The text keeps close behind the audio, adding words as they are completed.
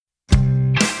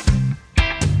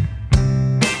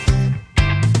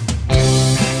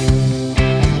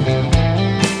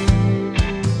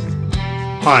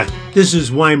Hi, this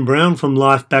is Wayne Brown from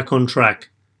Life Back on Track.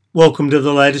 Welcome to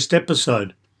the latest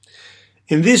episode.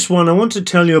 In this one, I want to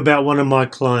tell you about one of my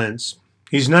clients.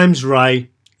 His name's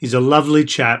Ray. He's a lovely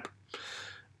chap.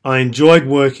 I enjoyed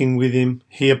working with him.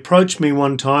 He approached me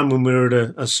one time when we were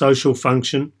at a social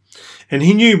function, and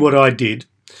he knew what I did.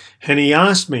 And he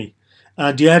asked me,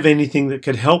 do you have anything that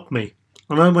could help me?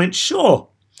 And I went, sure.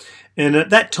 And at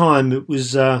that time, it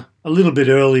was a little bit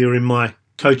earlier in my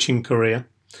coaching career.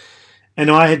 And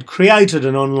I had created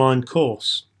an online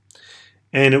course,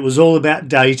 and it was all about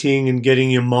dating and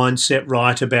getting your mindset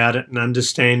right about it and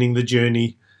understanding the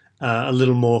journey a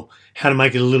little more, how to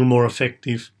make it a little more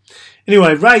effective.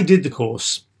 Anyway, Ray did the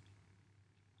course.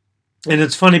 And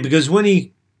it's funny because when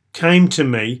he came to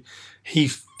me, he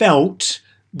felt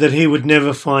that he would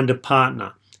never find a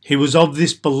partner. He was of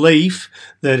this belief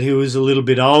that he was a little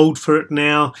bit old for it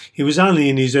now. He was only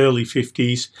in his early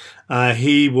 50s.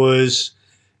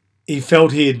 He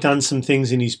felt he had done some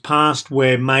things in his past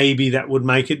where maybe that would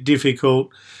make it difficult,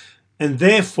 and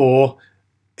therefore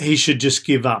he should just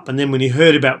give up. And then when he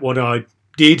heard about what I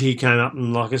did, he came up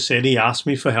and, like I said, he asked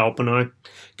me for help, and I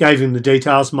gave him the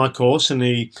details of my course, and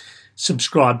he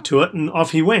subscribed to it, and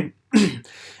off he went.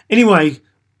 Anyway,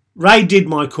 Ray did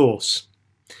my course,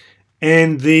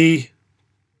 and the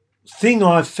thing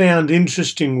I found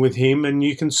interesting with him, and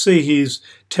you can see his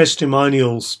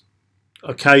testimonials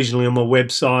occasionally on my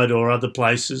website or other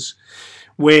places,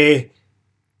 where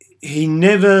he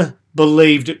never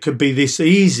believed it could be this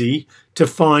easy to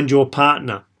find your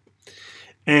partner.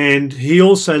 And he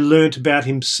also learnt about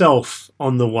himself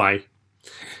on the way.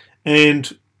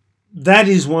 And that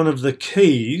is one of the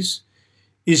keys,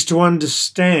 is to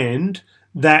understand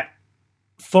that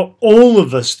for all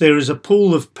of us, there is a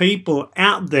pool of people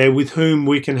out there with whom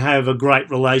we can have a great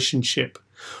relationship.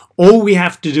 All we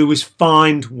have to do is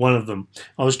find one of them.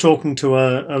 I was talking to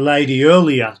a lady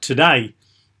earlier today,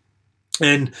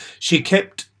 and she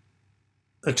kept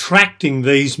attracting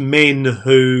these men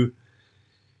who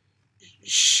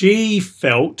she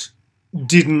felt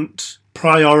didn't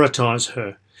prioritise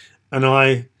her. And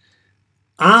I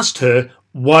asked her,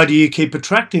 why do you keep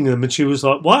attracting them? And she was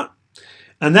like, what?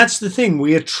 And that's the thing.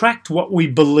 We attract what we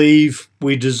believe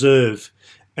we deserve.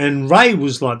 And Ray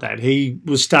was like that. He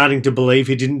was starting to believe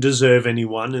he didn't deserve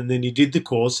anyone, and then he did the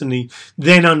course, and he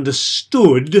then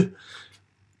understood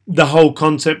the whole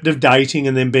concept of dating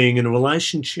and then being in a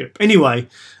relationship. Anyway,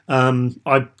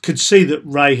 I could see that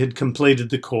Ray had completed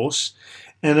the course,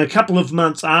 and a couple of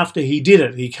months after he did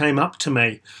it, he came up to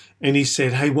me and he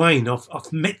said, hey, Wayne,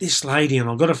 I've met this lady, and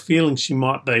I've got a feeling she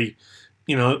might be,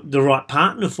 the right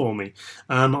partner for me.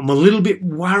 I'm a little bit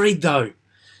worried, though.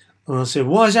 And I said,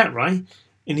 why is that, Ray?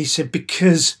 And he said,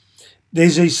 because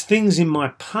there's these things in my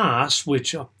past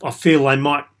which I feel they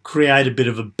might create a bit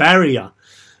of a barrier.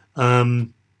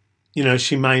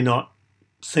 She may not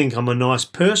think I'm a nice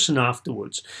person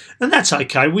afterwards. And that's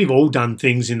okay. We've all done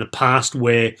things in the past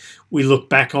where we look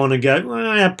back on and go,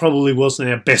 well, that probably wasn't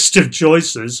our best of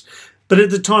choices. But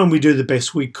at the time, we do the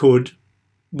best we could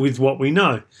with what we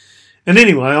know. And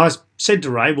anyway, I said to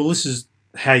Ray, well, this is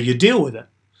how you deal with it.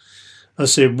 I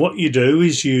said, what you do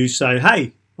is you say,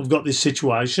 hey, I've got this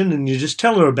situation, and you just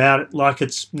tell her about it like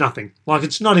it's nothing, like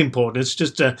it's not important. It's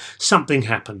just something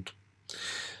happened.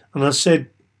 And I said,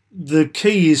 the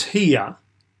key is here.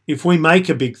 If we make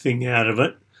a big thing out of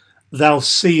it, they'll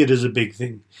see it as a big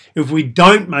thing. If we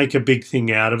don't make a big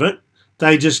thing out of it,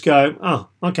 they just go, oh,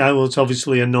 okay, well, it's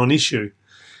obviously a non-issue.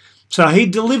 So he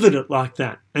delivered it like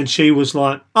that. And she was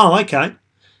like, oh, okay.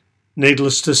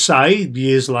 Needless to say,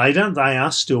 years later, they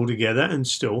are still together and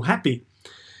still happy.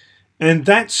 And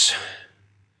that's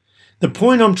the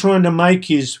point I'm trying to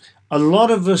make, is a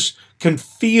lot of us can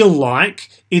feel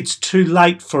like it's too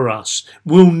late for us.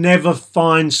 We'll never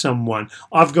find someone.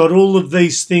 I've got all of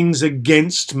these things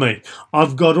against me.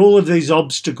 I've got all of these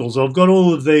obstacles. I've got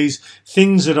all of these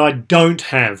things that I don't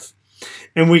have.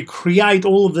 And we create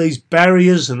all of these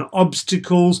barriers and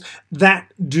obstacles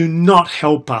that do not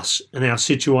help us in our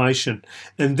situation.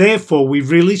 And therefore, we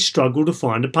really struggle to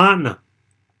find a partner.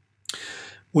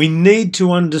 We need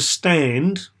to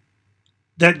understand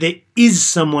that there is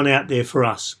someone out there for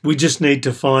us. We just need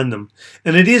to find them.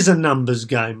 And it is a numbers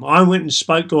game. I went and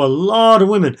spoke to a lot of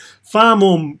women, far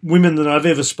more women than I've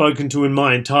ever spoken to in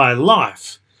my entire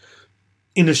life,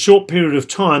 in a short period of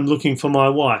time looking for my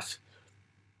wife.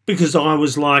 Because I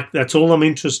was like, that's all I'm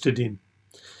interested in.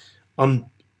 I'm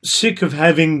sick of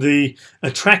attracting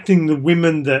the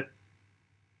women that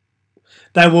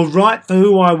they were right for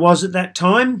who I was at that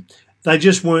time. They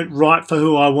just weren't right for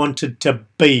who I wanted to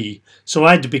be. So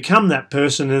I had to become that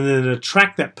person and then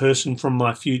attract that person from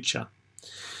my future.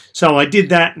 So I did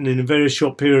that, and in a very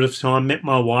short period of time met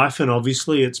my wife, and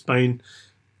obviously it's been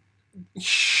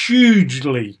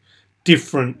hugely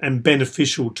different and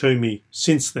beneficial to me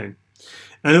since then.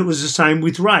 And it was the same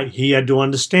with Ray. He had to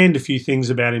understand a few things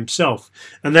about himself.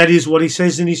 And that is what he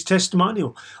says in his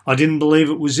testimonial. I didn't believe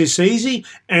it was this easy,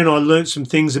 and I learnt some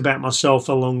things about myself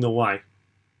along the way.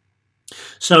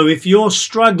 So if you're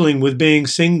struggling with being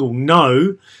single,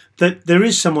 know that there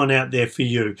is someone out there for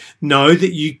you. Know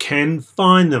that you can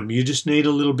find them. You just need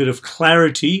a little bit of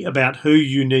clarity about who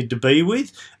you need to be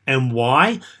with and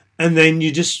why, and then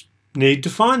you just need to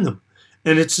find them.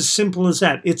 And it's as simple as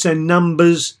that. It's a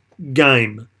numbers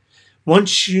game.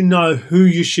 Once you know who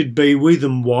you should be with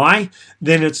and why,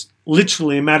 then it's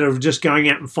literally a matter of just going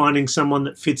out and finding someone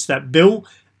that fits that bill,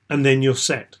 and then you're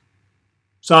set.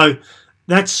 So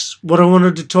that's what I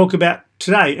wanted to talk about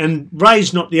today. And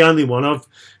Ray's not the only one. I've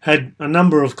had a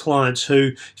number of clients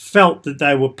who felt that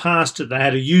they were past it. They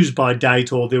had a use-by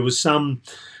date, or there was some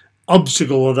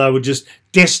obstacle, or they were just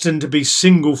destined to be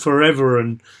single forever.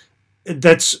 And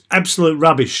that's absolute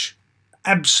rubbish.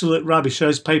 Absolute rubbish.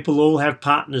 Those people all have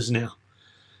partners now.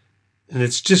 And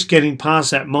it's just getting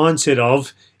past that mindset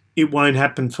of, it won't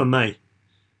happen for me.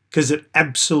 Because it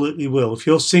absolutely will. If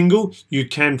you're single, you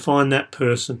can find that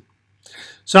person.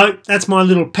 So that's my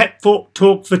little pep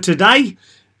talk for today.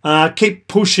 Keep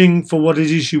pushing for what it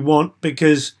is you want,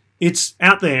 because it's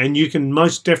out there and you can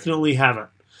most definitely have it.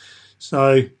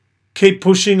 So keep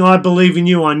pushing. I believe in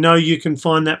you. I know you can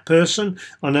find that person.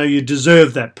 I know you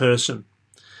deserve that person.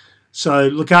 So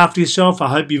look after yourself. I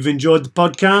hope you've enjoyed the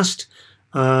podcast.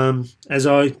 As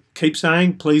I keep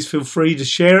saying, please feel free to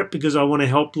share it, because I want to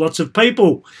help lots of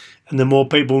people. And the more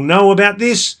people know about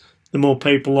this, the more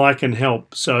people I can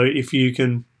help. So if you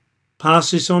can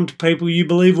pass this on to people you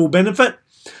believe will benefit,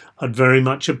 I'd very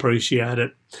much appreciate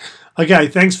it. Okay,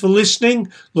 thanks for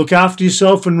listening. Look after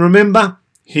yourself, and remember,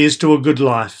 here's to a good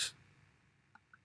life.